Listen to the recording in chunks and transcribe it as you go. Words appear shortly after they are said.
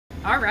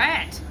All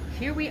right,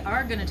 here we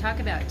are going to talk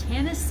about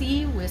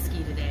Tennessee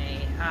whiskey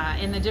today,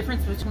 and the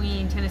difference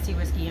between Tennessee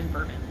whiskey and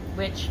bourbon,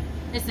 which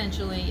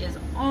essentially is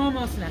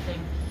almost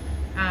nothing.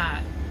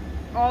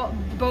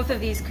 Both of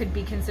these could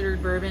be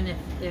considered bourbon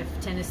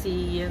if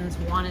Tennesseans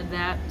wanted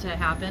that to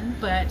happen,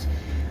 but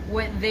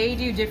what they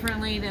do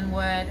differently than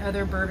what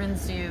other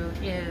bourbons do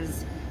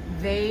is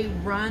they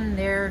run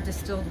their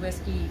distilled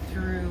whiskey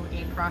through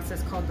a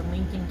process called the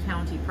Lincoln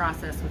County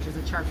process, which is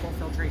a charcoal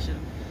filtration.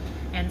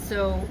 And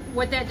so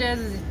what that does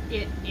is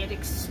it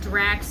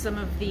extracts some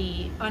of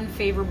the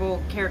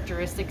unfavorable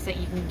characteristics that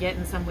you can get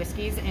in some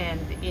whiskeys, and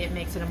it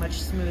makes it a much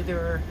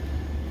smoother,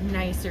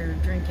 nicer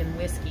drinking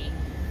whiskey.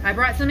 I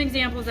brought some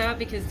examples out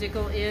because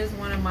Dickel is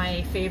one of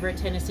my favorite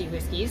Tennessee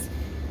whiskeys.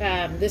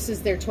 This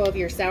is their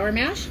 12-year sour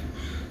mash.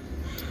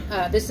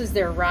 This is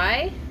their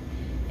rye.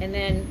 And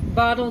then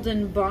bottled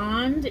and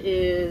bond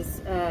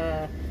is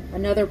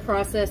another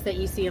process that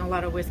you see in a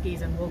lot of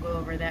whiskeys, and we'll go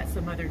over that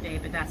some other day,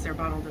 but that's their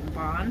bottled and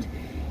bond.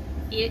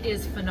 It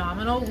is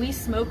phenomenal. We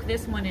smoke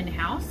this one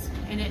in-house,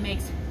 and it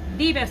makes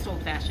the best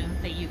old-fashioned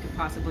that you could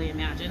possibly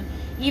imagine.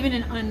 Even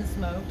in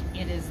unsmoked,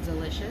 it is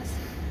delicious.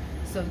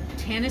 So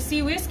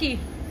Tennessee whiskey,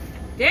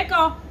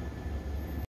 Dickel.